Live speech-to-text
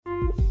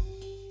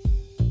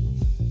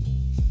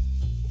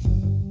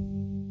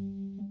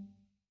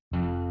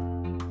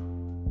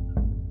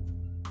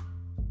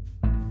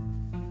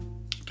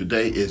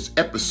Today is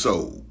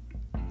episode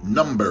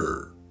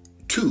number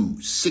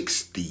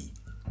 262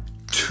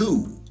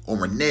 on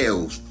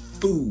Renell's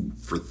Food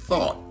for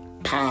Thought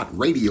Pod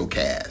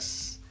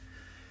Radiocast.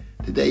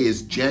 Today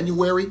is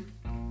January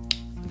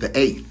the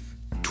 8th,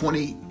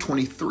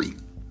 2023.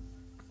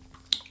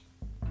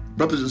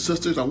 Brothers and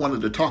sisters, I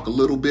wanted to talk a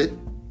little bit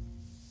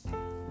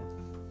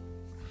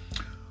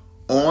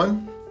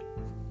on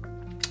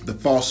the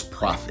false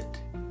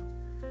prophet.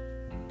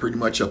 Pretty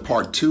much a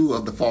part 2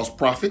 of the false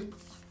prophet.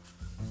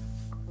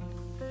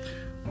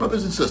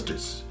 Brothers and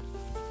sisters,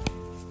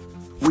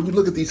 when you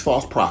look at these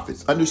false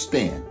prophets,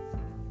 understand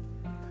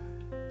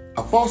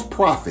a false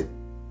prophet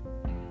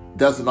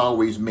doesn't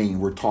always mean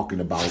we're talking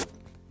about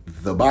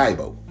the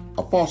Bible.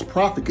 A false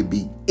prophet could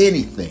be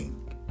anything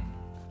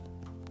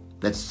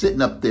that's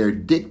sitting up there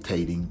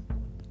dictating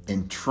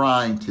and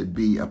trying to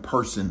be a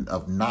person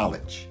of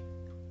knowledge,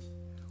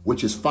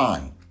 which is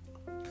fine.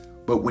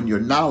 But when your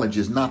knowledge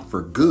is not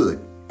for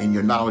good and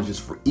your knowledge is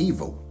for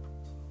evil,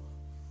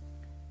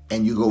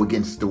 and you go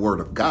against the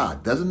word of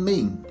God, doesn't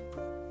mean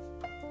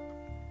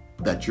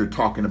that you're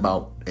talking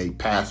about a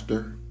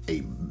pastor,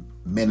 a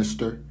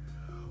minister,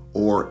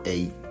 or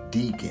a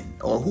deacon,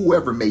 or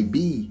whoever may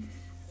be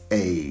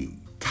a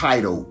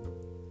title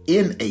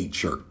in a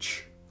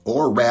church,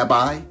 or a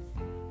rabbi,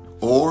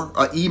 or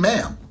an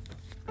imam.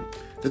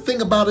 The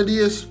thing about it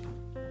is,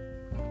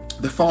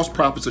 the false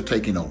prophets are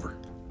taking over.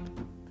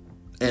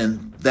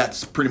 And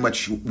that's pretty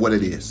much what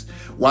it is.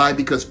 Why?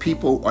 Because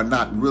people are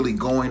not really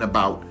going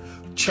about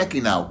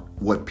checking out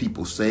what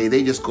people say.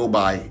 They just go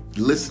by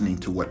listening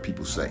to what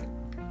people say.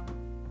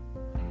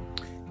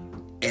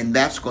 And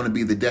that's going to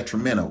be the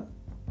detrimental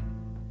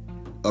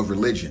of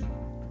religion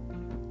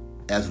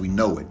as we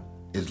know it,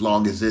 as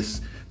long as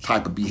this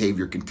type of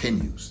behavior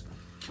continues.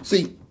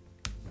 See,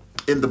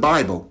 in the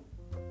Bible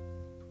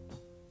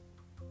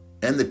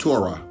and the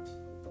Torah,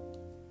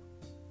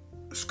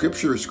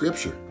 Scripture is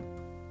Scripture.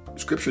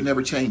 Scripture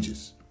never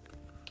changes.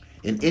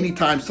 And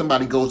anytime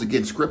somebody goes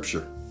against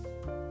Scripture,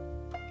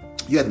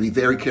 you have to be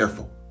very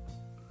careful,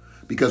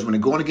 because when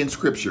they're going against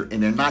Scripture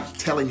and they're not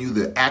telling you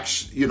the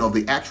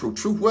actual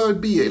truth, well,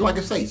 it'd be like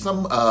I say,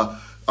 a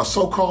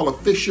so-called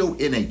official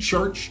in a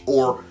church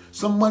or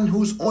someone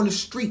who's on the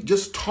street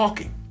just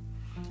talking.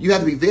 You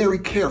have to be very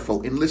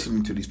careful in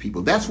listening to these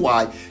people. That's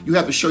why you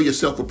have to show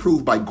yourself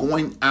approved by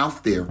going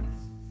out there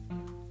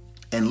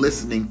and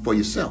listening for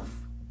yourself.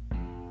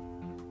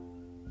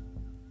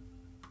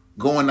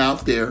 Going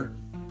out there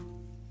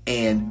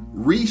and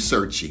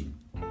researching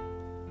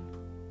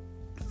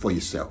for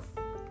yourself.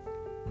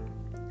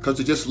 Because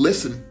to just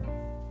listen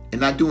and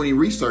not do any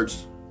research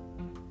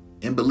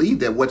and believe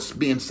that what's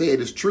being said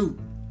is true,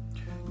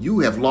 you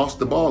have lost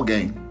the ball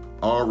game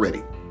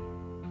already.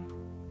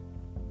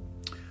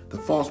 The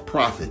false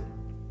prophet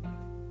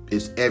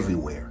is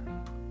everywhere.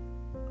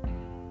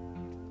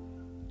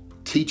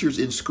 Teachers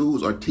in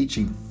schools are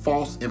teaching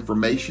false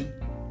information.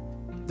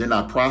 They're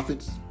not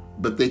prophets,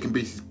 but they can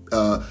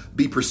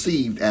be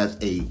perceived as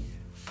a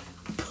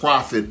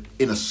prophet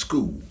in a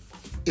school,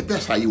 if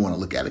that's how you want to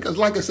look at it. Because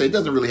like I say, it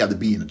doesn't really have to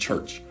be in a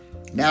church.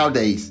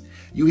 Nowadays,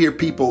 you hear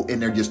people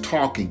and they're just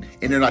talking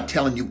and they're not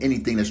telling you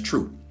anything that's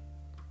true.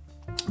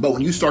 But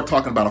when you start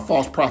talking about a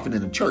false prophet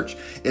in a church,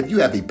 if you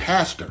have a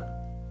pastor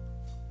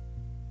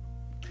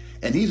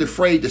and he's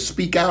afraid to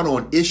speak out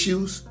on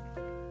issues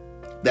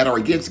that are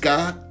against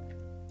God,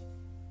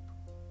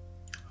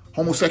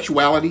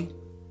 homosexuality,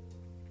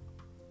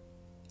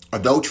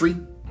 adultery,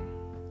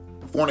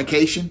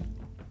 fornication,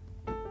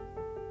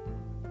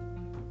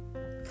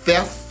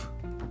 theft,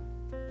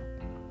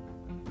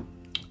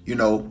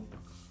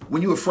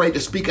 when you're afraid to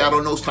speak out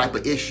on those type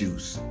of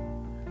issues,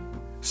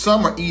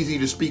 some are easy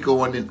to speak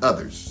on than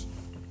others.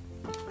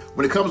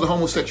 When it comes to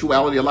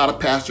homosexuality, a lot of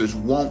pastors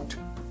won't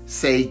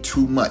say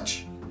too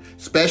much,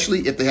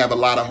 especially if they have a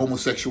lot of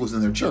homosexuals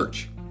in their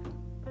church.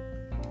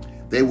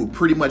 They will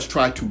pretty much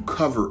try to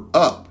cover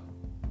up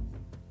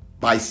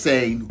by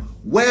saying,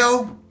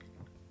 well,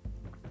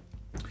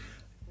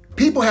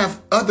 people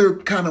have other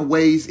kind of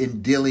ways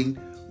in dealing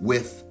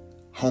with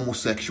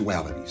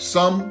homosexuality.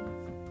 Some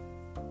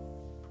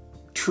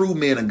true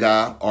men of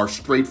God are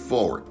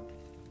straightforward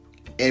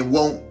and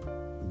won't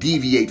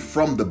deviate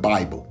from the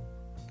Bible,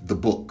 the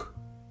book,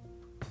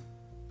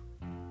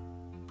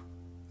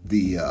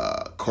 the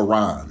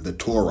Quran, the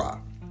Torah,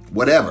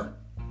 whatever.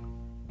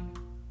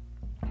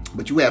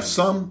 But you have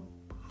some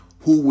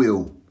who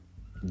will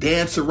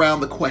dance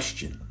around the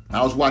question.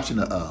 I was watching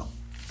a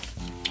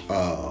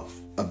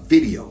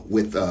video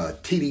with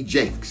T.D.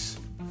 Jakes.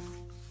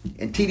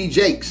 And T.D.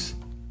 Jakes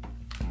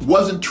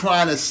wasn't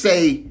trying to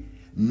say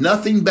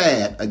nothing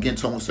bad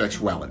against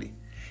homosexuality.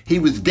 He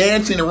was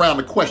dancing around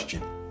the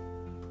question.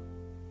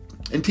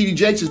 And T.D.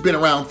 Jakes has been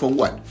around for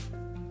what?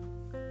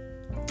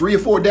 3 or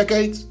 4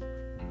 decades?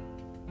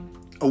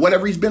 Or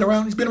whatever he's been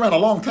around? He's been around a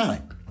long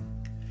time.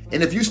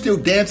 And if you're still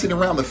dancing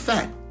around the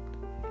fact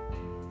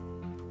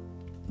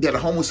that a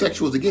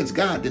homosexual is against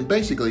God, then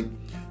basically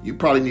you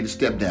probably need to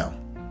step down.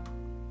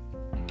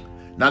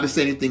 Not to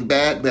say anything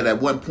bad, but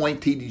at one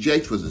point, T.D.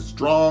 Jakes was a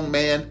strong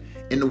man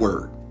in the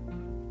word.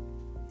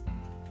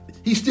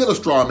 He's still a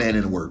straw man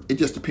in the word. It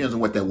just depends on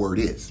what that word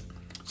is.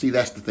 See,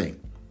 that's the thing.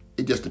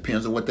 It just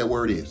depends on what that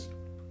word is.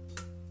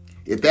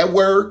 If that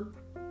word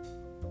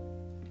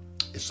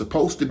is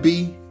supposed to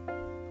be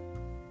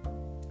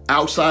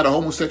outside of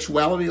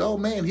homosexuality, oh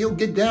man, he'll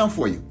get down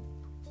for you.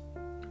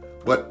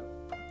 But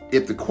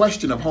if the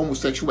question of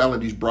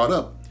homosexuality is brought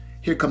up,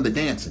 here come the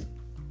dancing.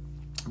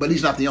 But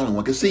he's not the only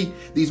one. Because see,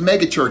 these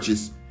mega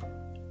churches,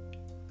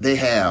 they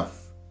have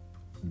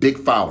big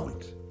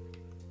followings.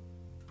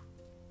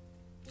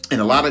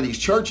 And a lot of these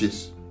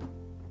churches,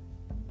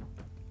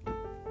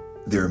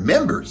 their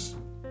members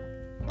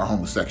are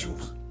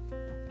homosexuals.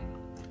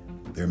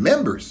 Their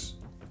members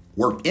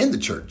work in the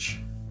church.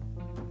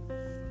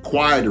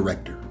 Choir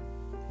director,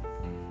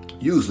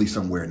 usually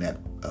somewhere in that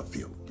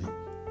field,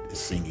 the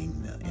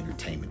singing, the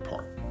entertainment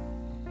part.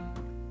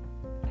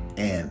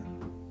 And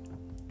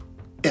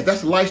if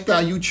that's the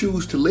lifestyle you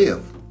choose to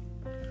live,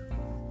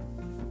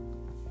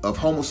 of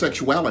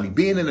homosexuality,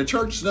 being in the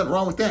church, there's nothing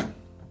wrong with that.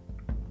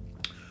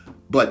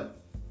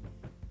 But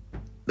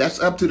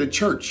that's up to the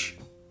church.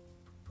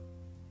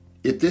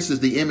 If this is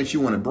the image you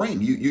want to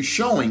bring, you're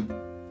showing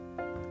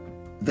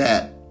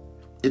that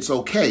it's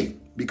okay,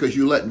 because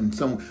you're letting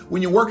someone,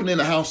 when you're working in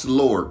the house of the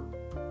Lord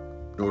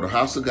or the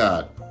house of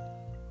God,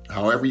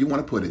 however you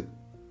want to put it,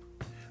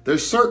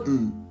 there's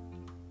certain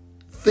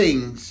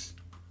things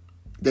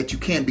that you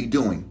can't be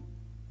doing,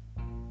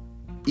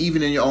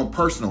 even in your own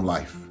personal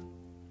life,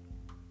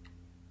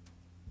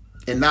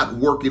 and not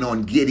working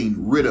on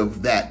getting rid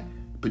of that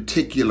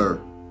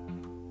particular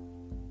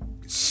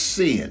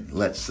sin,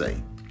 let's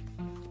say.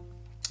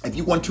 If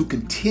you want to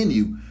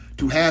continue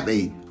to have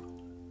a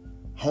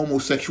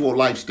homosexual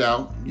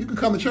lifestyle, you can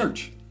come to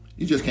church.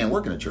 You just can't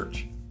work in a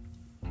church.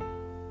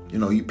 You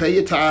know, you pay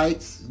your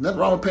tithes. Nothing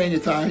wrong with paying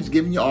your tithes,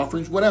 giving your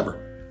offerings, whatever.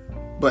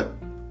 But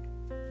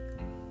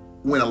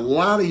when a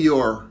lot of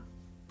your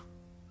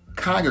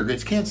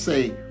congregants, can't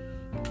say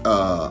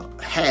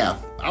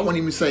half, I won't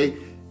even say,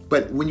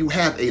 but when you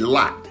have a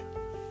lot,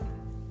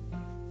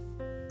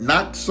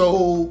 not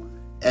so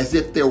as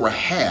if there were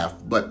half,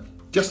 but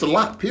just a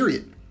lot,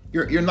 period.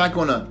 You're not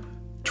going to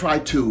try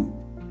to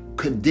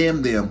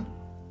condemn them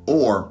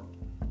or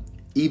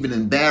even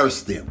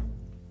embarrass them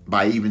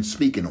by even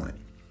speaking on it.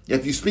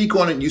 If you speak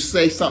on it and you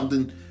say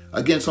something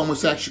against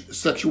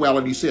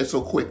homosexuality, you say it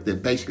so quick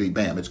that basically,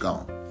 bam, it's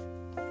gone.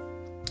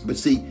 But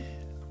see,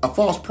 a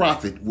false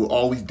prophet will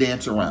always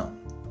dance around,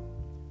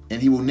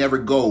 and he will never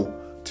go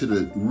to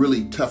the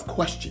really tough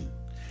question.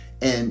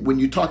 And when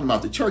you're talking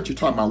about the church, you're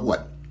talking about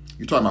what?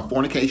 You're talking about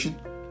fornication.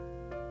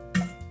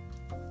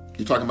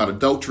 You're talking about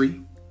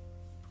adultery.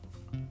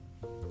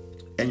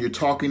 And you're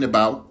talking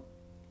about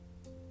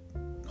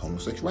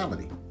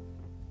homosexuality.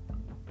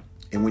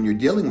 And when you're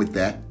dealing with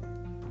that,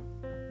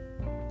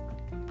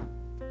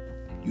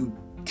 you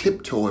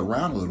tiptoe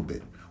around a little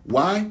bit.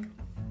 Why?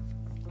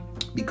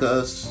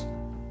 Because,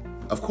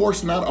 of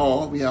course, not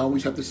all, we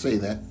always have to say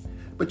that,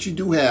 but you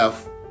do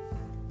have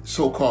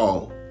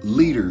so-called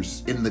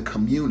leaders in the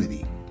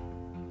community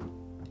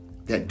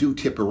that do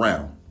tip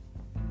around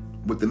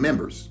with the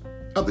members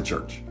of the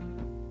church.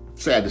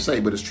 Sad to say,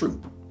 but it's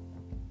true.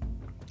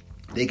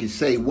 They can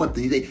say one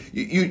thing.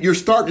 You're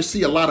starting to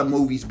see a lot of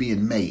movies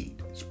being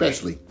made,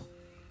 especially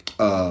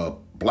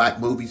black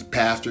movies,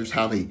 pastors,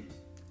 how they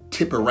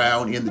tip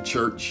around in the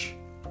church,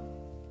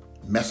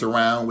 mess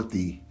around with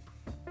the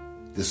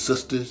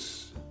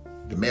sisters,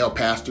 the male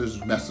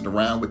pastors messing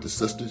around with the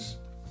sisters.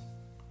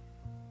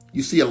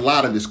 You see a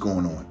lot of this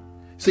going on.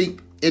 See,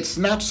 it's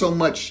not so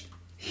much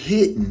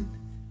hidden.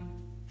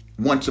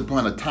 Once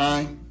upon a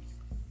time,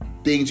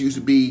 things used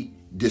to be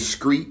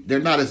discreet. They're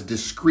not as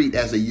discreet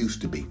as they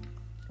used to be.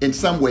 In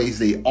some ways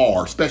they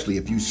are, especially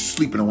if you're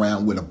sleeping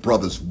around with a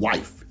brother's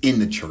wife in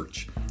the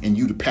church and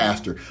you the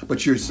pastor,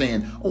 but you're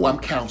saying, oh, I'm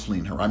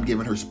counseling her. I'm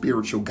giving her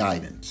spiritual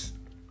guidance.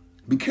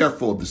 Be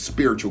careful of the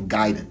spiritual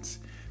guidance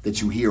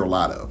that you hear a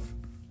lot of.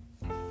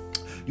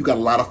 You got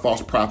a lot of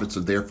false prophets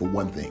are there for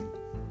one thing: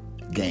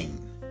 gain.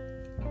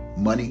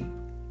 Money,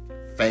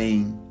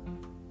 fame,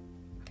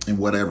 and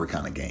whatever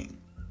kind of gain.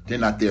 They're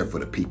not there for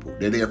the people.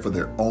 They're there for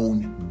their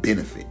own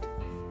benefit.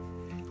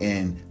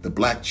 And the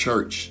black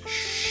church,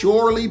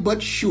 surely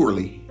but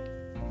surely,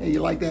 hey, you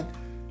like that?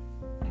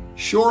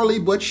 Surely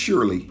but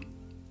surely,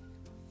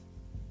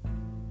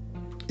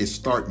 is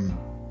starting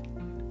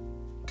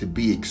to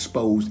be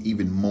exposed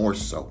even more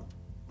so.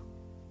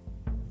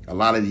 A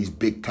lot of these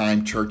big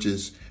time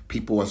churches,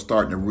 people are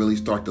starting to really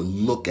start to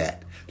look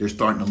at. They're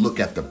starting to look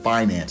at the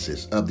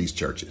finances of these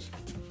churches.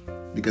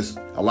 Because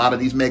a lot of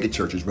these mega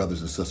churches,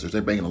 brothers and sisters,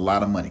 they're bringing a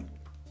lot of money.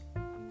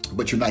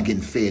 But you're not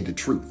getting fed the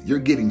truth. You're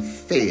getting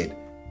fed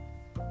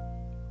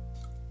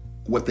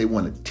what they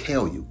want to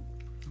tell you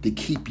to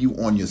keep you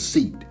on your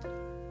seat.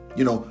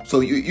 You know, so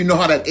you know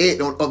how that edge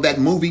of that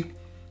movie,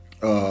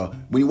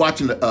 when you're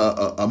watching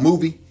a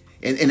movie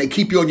and they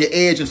keep you on your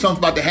edge and something's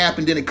about to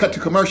happen, then they cut to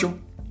commercial.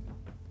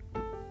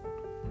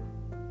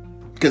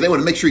 Because they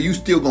want to make sure you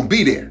still going to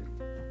be there.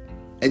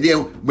 And then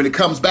when it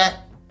comes back,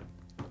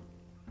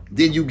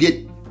 then you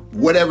get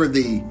whatever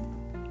the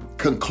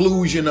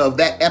conclusion of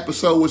that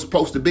episode was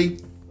supposed to be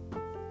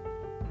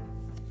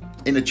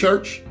in the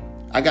church.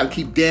 I got to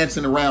keep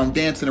dancing around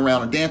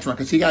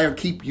because he got to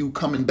keep you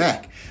coming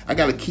back. I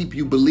got to keep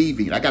you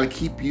believing. I got to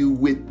keep you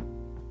with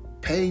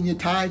paying your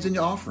tithes and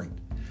your offering,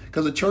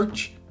 because the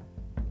church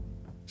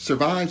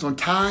survives on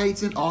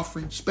tithes and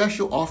offerings,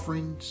 special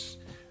offerings,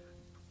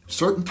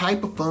 certain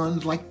type of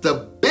funds like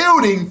the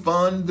building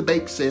fund, the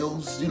bake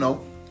sales,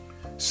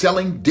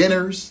 selling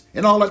dinners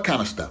and all that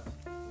kind of stuff.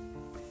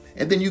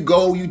 And then you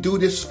do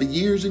this for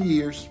years and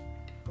years,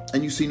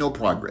 and you see no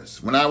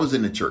progress. When I was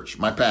in the church,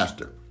 my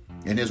pastor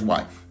and his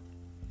wife,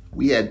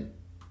 we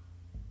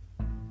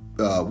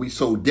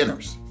sold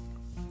dinners,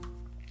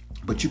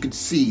 but you could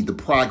see the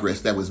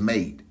progress that was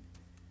made.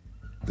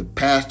 The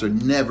pastor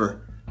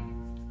never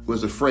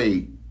was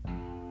afraid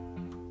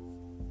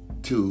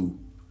to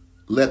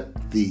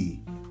let the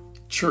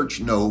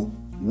church know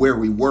where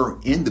we were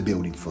in the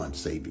building fund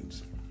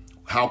savings,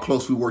 how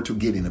close we were to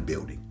getting a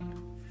building.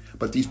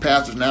 But these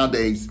pastors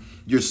nowadays,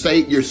 you're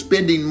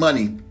spending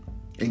money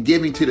and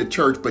giving to the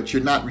church, but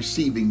you're not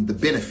receiving the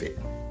benefit.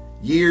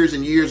 Years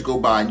and years go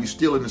by and you're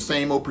still in the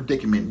same old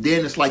predicament.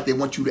 Then it's like they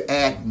want you to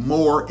add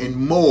more and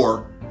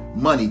more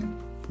money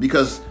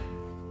because,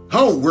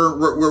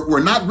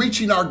 we're not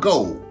reaching our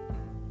goal.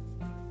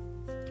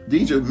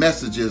 These are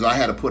messages I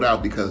had to put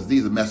out because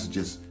these are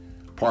messages,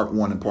 part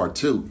 1 and part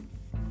 2.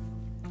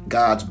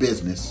 God's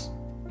business,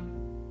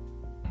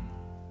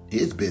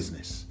 his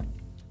business.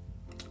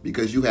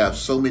 Because you have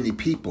so many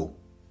people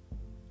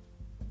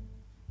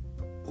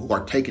who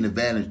are taking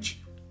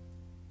advantage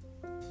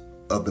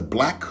of the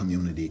black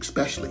community,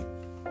 especially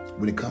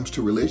when it comes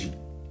to religion.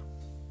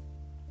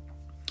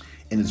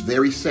 And it's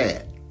very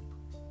sad.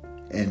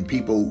 And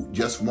people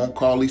just won't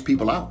call these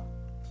people out,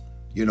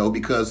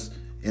 because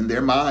in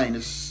their mind,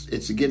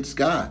 it's against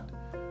God.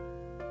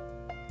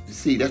 You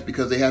see, that's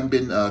because they haven't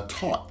been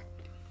taught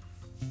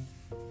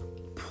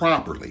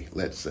properly,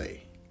 let's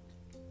say.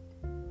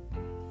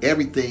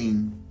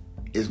 Everything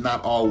is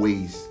not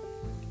always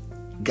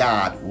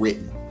God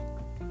written.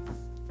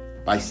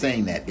 By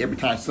saying that, every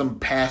time some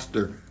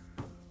pastor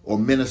or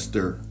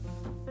minister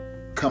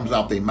comes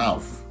out their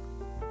mouth,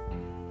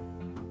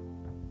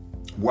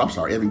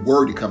 every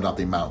word that comes out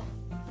their mouth,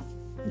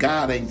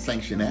 God ain't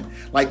sanctioned that.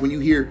 Like when you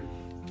hear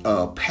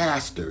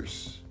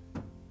pastors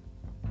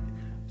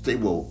say,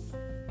 well,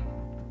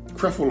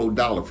 Creflo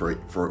Dollar,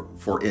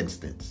 for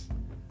instance,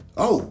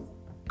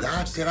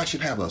 God said I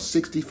should have a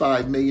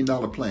 $65 million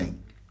plane.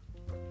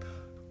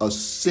 A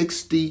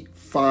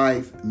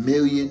 $65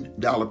 million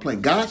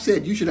plane. God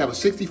said you should have a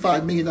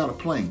 $65 million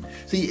plane.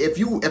 See, if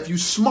you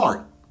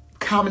smart,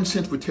 common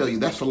sense would tell you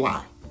that's a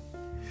lie.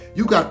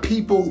 You got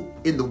people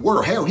in the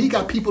world. Hell, he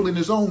got people in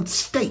his own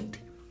state,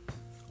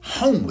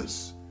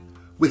 homeless,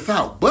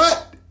 without.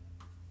 But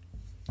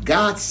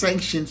God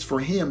sanctions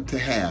for him to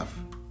have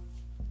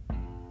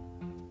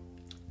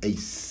a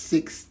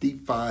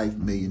 $65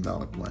 million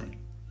plane.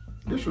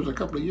 This was a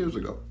couple of years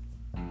ago.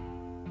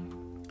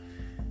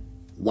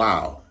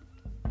 Wow.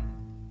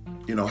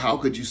 How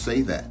could you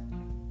say that?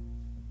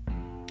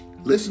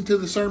 Listen to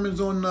the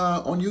sermons on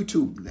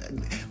YouTube.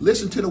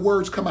 Listen to the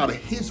words come out of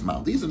his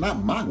mouth. These are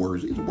not my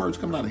words. These are words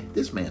coming out of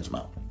this man's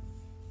mouth.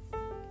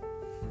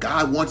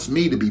 God wants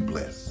me to be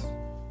blessed.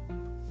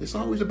 It's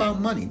always about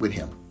money with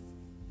him.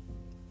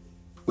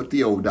 With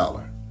the old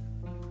dollar.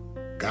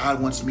 God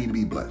wants me to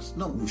be blessed.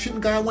 No,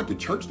 shouldn't God want the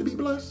church to be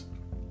blessed?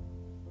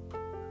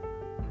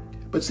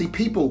 But see,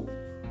 people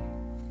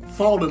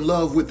fall in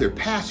love with their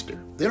pastor.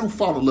 They don't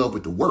fall in love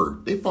with the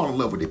word. They fall in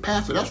love with their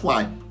pastor. That's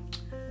why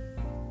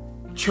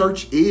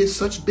church is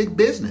such big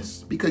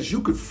business, because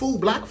you could fool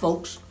black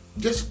folks.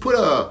 Just put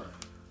a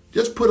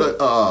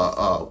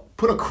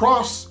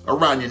cross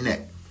around your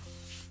neck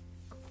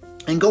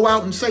and go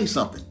out and say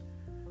something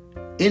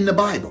in the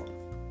Bible.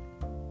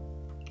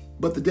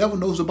 But the devil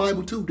knows the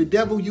Bible too. The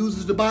devil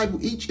uses the Bible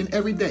each and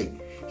every day.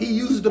 He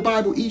uses the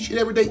Bible each and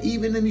every day,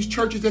 even in these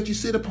churches that you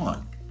sit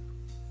upon.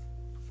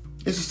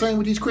 It's the same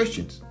with these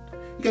Christians.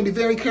 You got to be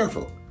very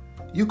careful.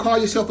 You call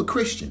yourself a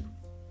Christian.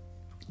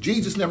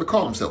 Jesus never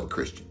called himself a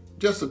Christian.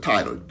 Just a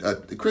title.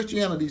 The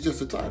Christianity is just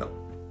a title.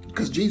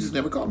 Because Jesus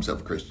never called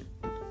himself a Christian.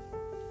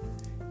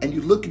 And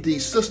you look at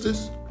these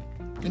sisters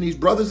and these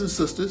brothers and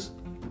sisters,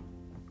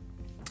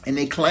 and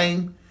they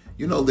claim,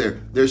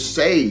 they're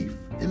saved.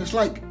 And it's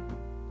like,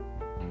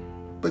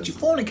 but you're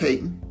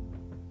fornicating,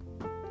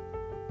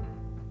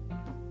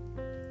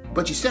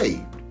 but you're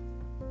saved.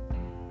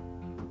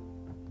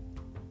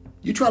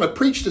 You try to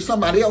preach to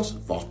somebody else,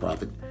 false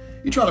prophet.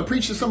 You try to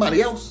preach to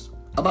somebody else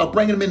about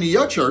bringing them into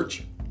your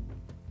church.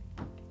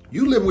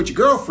 You live with your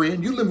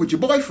girlfriend, you live with your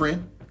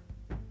boyfriend,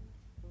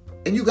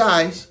 and you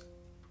guys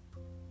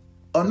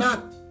are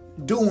not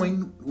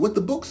doing what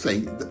the book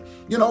says.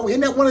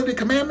 Isn't that one of the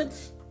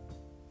commandments?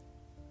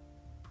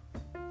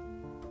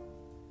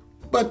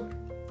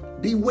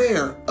 But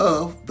beware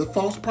of the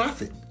false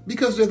prophet,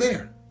 because they're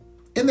there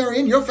and they're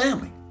in your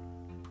family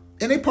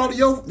and they part of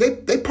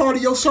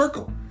your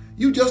circle.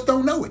 You just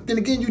don't know it. Then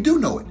again, you do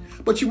know it,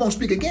 but you won't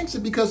speak against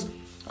it because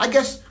I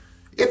guess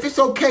If it's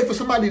okay for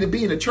somebody to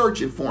be in a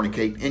church and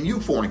fornicate, and you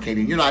fornicate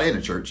and you're not in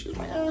a church, it's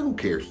like, who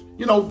cares?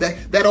 You know,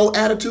 that old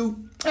attitude,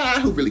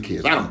 who really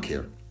cares? I don't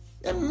care.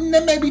 And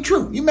that may be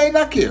true. You may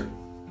not care.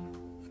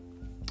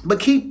 But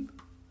keep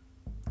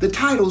the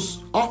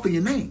titles off of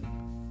your name.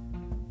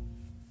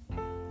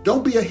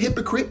 Don't be a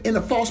hypocrite and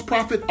a false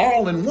prophet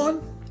all in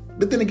one.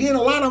 But then again,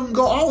 a lot of them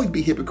gonna always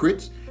be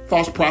hypocrites,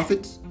 false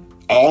prophets,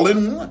 all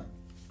in one.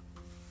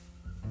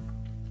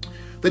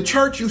 The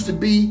church used to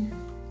be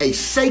a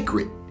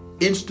sacred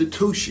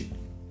institution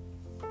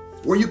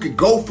where you could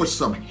go for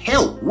some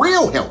help,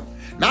 real help,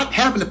 not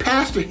having the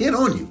pastor hit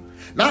on you,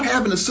 not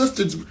having the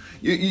sisters, with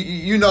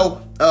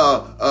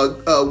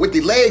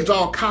the legs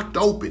all cocked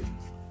open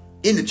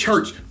in the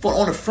church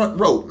on the front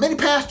row. Many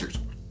pastors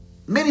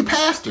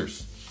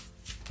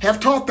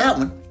have taught that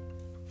one.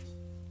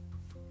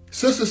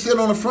 Sisters sit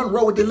on the front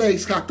row with their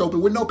legs cocked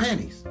open with no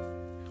panties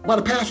while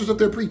the pastor's up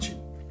there preaching.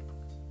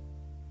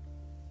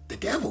 The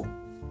devil.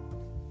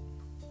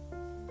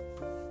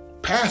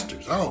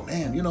 Pastors, oh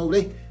man,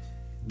 they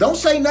don't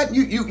say nothing.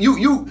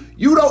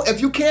 You don't. If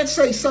you can't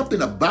say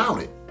something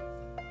about it,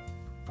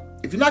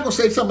 if you're not going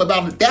to say something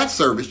about that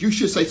service, you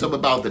should say something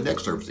about the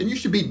next service, and you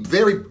should be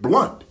very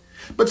blunt.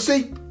 But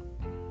see,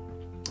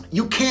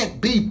 you can't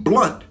be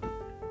blunt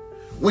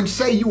when,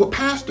 say, you a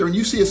pastor and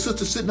you see a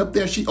sister sitting up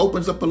there and she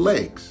opens up her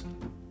legs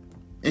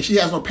and she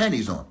has no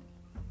panties on,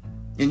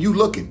 and you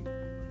looking,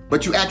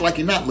 but you act like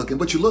you're not looking,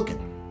 but you're looking,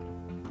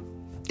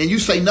 and you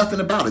say nothing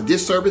about it.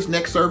 This service,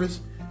 next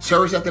service.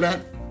 Service after that.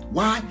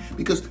 Why?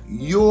 Because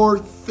you're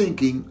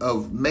thinking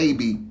of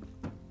maybe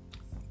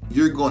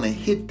you're going to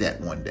hit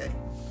that one day.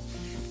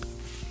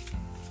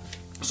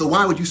 So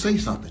why would you say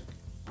something?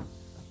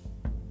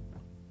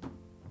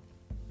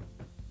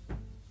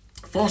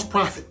 False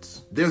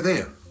prophets, they're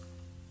there.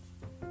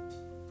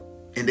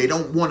 And they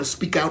don't want to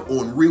speak out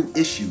on real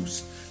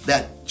issues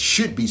that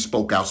should be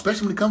spoke out,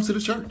 especially when it comes to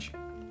the church.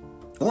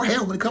 Or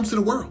hell, when it comes to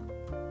the world.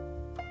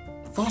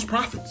 False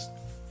prophets.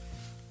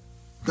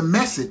 The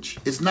message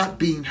is not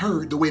being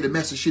heard the way the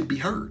message should be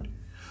heard.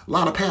 A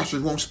lot of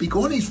pastors won't speak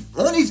on these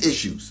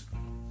issues.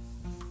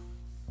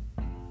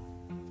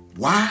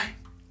 Why?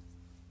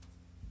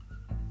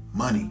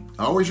 Money.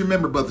 I always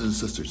remember, brothers and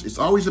sisters, it's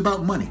always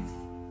about money.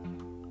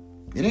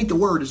 It ain't the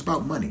word, it's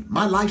about money.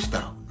 My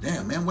lifestyle.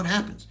 Damn, man, what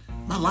happens?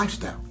 My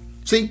lifestyle.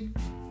 See,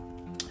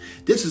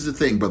 this is the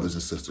thing, brothers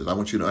and sisters, I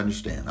want you to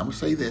understand. I'm going to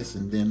say this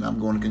and then I'm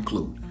going to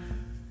conclude.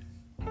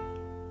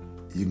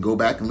 You can go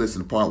back and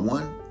listen to part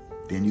 1.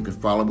 Then you can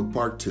follow with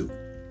part 2.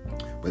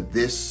 But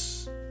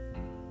this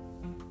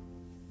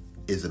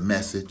is a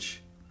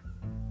message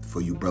for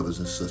you brothers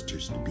and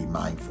sisters to be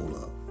mindful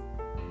of.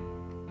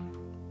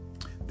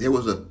 There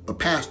was a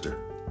pastor,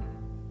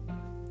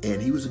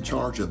 and he was in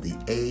charge of he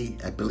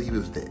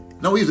was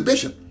a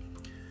bishop.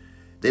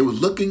 They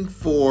was looking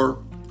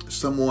for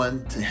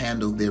someone to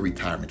handle their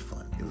retirement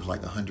fund. It was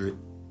like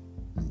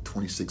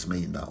 $126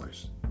 million.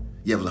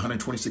 Yeah, it was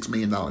 $126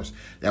 million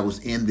that was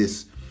in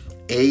this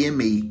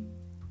AME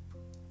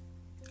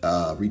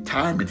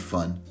retirement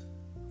fund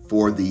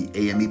for the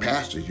AME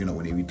pastors.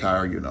 When they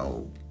retire,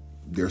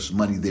 there's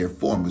money there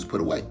for them was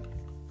put away.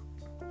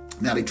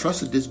 Now they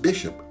trusted this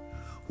bishop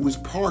who was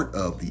part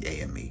of the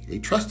AME. They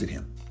trusted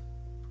him.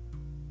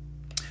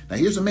 Now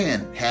here's a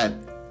man had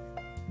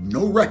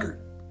no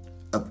record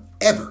of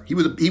ever. He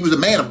was a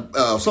man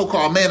of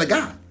so-called man of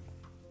God.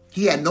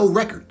 He had no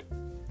record.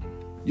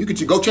 You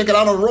could go check it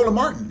out on Roland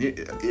Martin.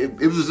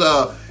 It was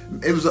about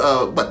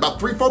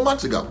 3-4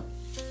 months ago.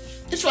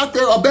 It's right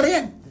there. I bet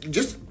it.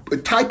 Just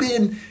type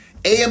in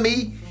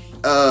AME,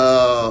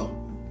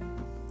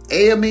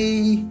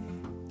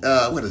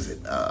 what is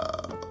it?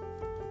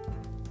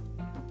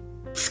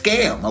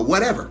 Scam or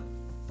whatever.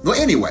 Well,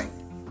 anyway,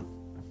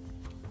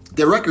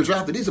 the records are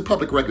out there. These are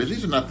public records.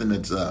 These are nothing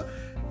that's,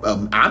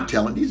 I'm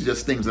telling. These are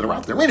just things that are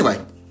out there. Anyway,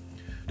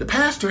 the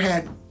pastor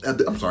had,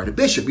 the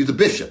bishop, he's a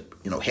bishop,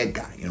 head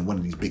guy, one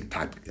of these big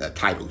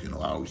titles, I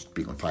always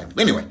speak on titles.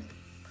 Anyway,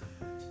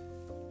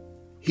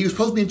 he was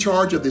supposed to be in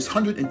charge of this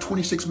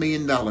 $126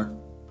 million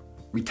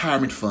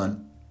retirement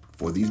fund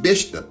for these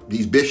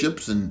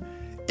bishops and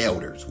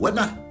elders,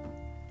 whatnot.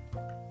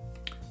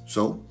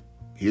 So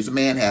here's a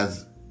man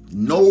has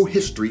no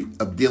history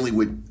of dealing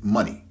with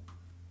money,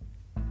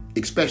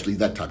 especially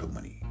that type of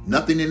money.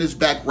 Nothing in his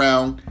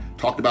background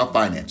talked about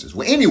finances.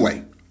 Well,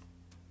 anyway,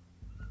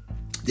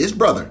 this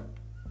brother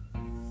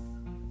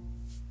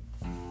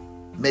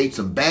made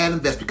some bad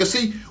investments. Because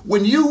see,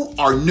 when you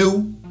are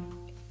new,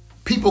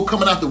 people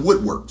coming out the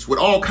woodworks with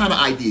all kind of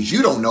ideas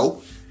you don't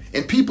know,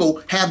 and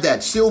people have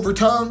that silver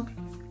tongue,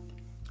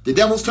 the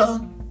devil's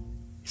tongue,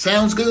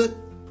 sounds good,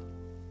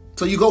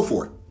 so you go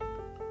for it.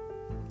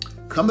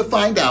 Come to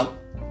find out,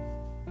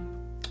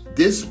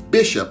 this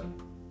bishop,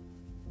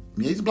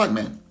 he's a black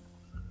man,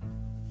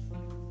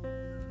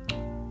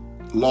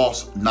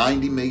 lost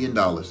 $90 million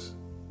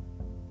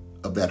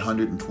of that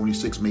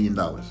 $126 million.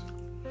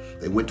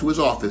 They went to his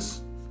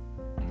office.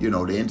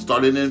 They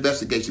started an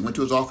investigation. Went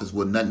to his office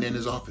with nothing in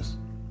his office.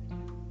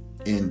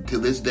 And to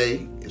this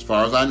day, as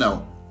far as I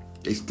know,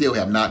 they still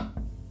have not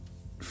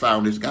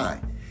found this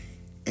guy.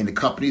 And the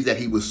companies that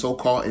he was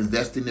so-called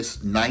investing this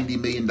 $90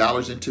 million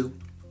into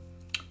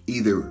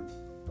either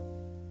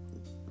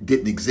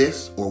didn't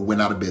exist or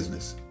went out of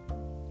business.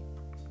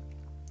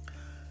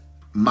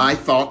 My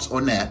thoughts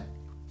on that,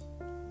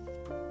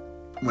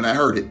 when I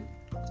heard it,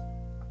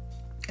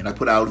 and I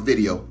put out a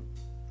video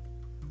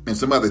and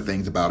some other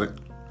things about it.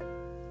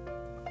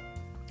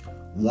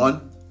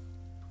 One,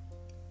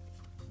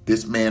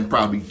 this man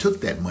probably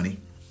took that money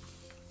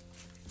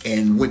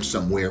and went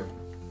somewhere,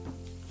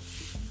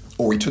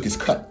 or he took his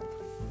cut.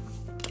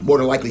 More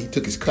than likely, he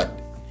took his cut.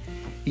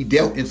 He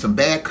dealt in some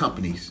bad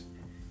companies.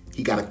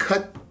 He got a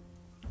cut,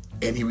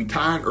 and he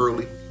retired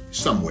early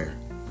somewhere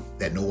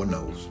that no one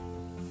knows.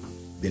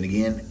 Then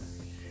again,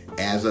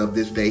 as of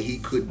this day, he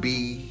could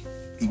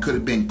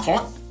have been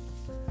caught,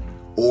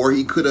 or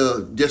he could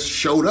have just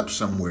showed up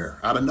somewhere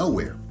out of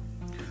nowhere.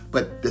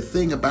 But the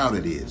thing about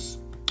it is,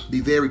 be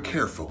very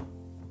careful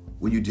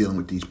when you're dealing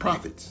with these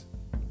prophets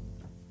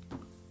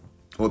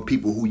or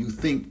people who you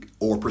think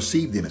or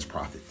perceive them as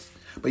prophets.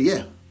 But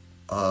yeah,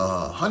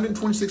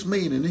 126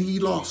 million, and then he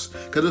lost.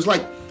 Because it's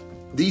like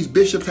these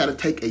bishops had to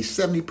take a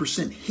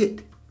 70%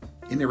 hit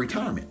in their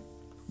retirement.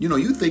 You know,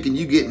 you thinking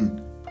you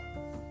getting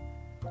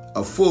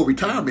a full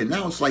retirement.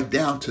 Now it's like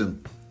down to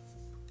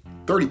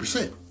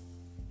 30%.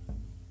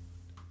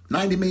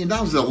 $90 million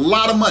is a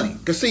lot of money.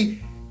 Because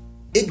see,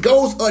 it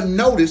goes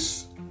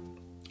unnoticed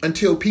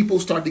until people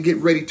start to get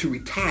ready to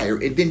retire,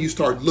 and then you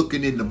start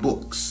looking in the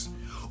books,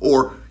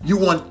 or you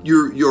want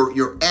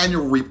your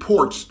annual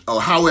reports,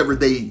 or however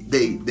they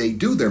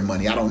do their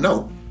money. I don't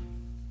know,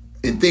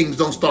 and things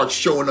don't start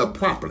showing up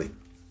properly.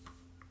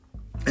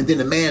 And then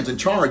the man's in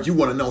charge. You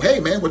want to know, hey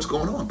man, what's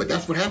going on? But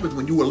that's what happens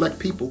when you elect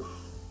people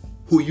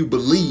who you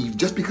believe,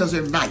 just because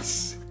they're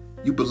nice,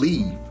 you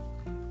believe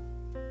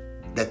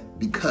that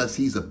because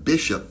he's a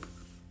bishop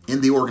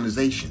in the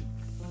organization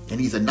and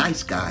he's a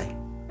nice guy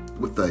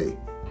with a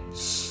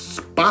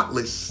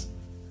spotless,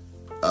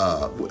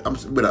 with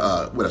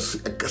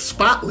a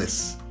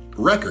spotless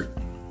record,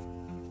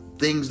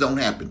 things don't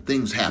happen.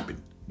 Things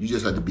happen. You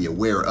just have to be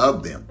aware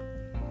of them.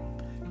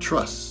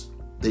 Trust.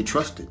 They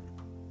trusted,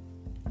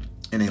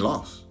 and they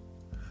lost.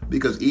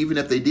 Because even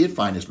if they did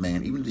find this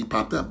man, even if he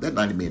popped up, that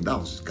 $90 million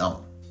is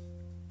gone.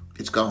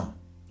 It's gone.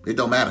 It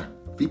don't matter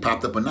if he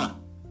popped up or not.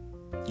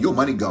 Your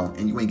money gone,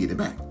 and you ain't getting it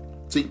back.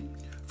 See,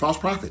 false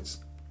prophets.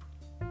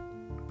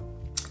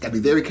 Gotta be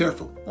very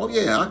careful. Oh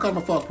yeah, I call him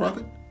a false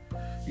prophet.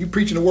 You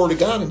preaching the word of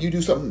God, and you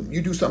do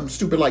something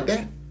stupid like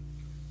that.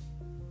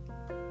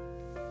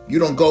 You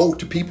don't go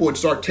to people and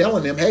start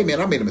telling them, hey man,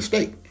 I made a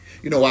mistake.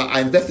 You know, I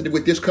invested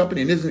with this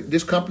company, and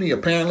this company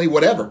apparently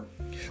whatever.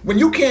 When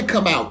you can't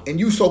come out and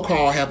you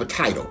so-called have a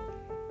title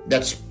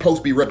that's supposed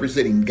to be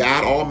representing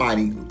God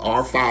Almighty,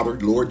 our Father,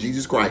 Lord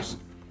Jesus Christ,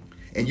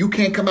 and you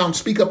can't come out and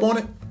speak up on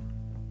it,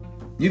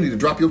 you need to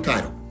drop your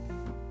title.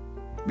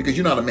 Because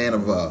you're not a man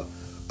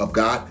of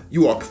God.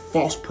 You are a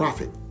false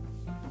prophet.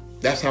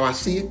 That's how I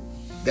see it.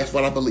 That's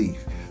what I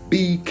believe.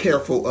 Be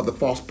careful of the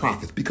false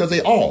prophets, because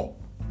they all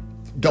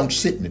don't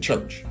sit in the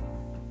church.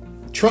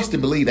 Trust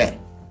and believe that.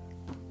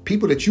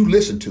 People that you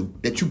listen to,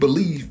 that you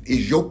believe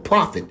is your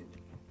prophet,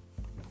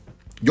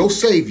 your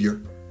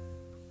savior,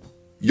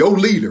 your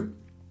leader.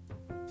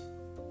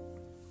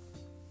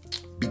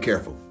 Be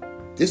careful.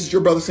 This is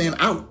your brother saying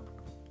out.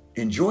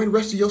 Enjoy the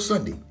rest of your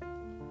Sunday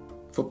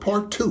for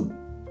part 2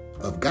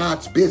 of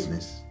God's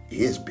business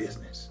is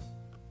business.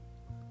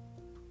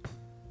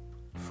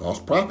 False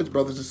prophets,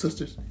 brothers and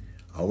sisters.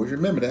 Always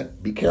remember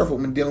that. Be careful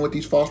when dealing with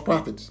these false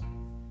prophets.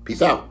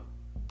 Peace out.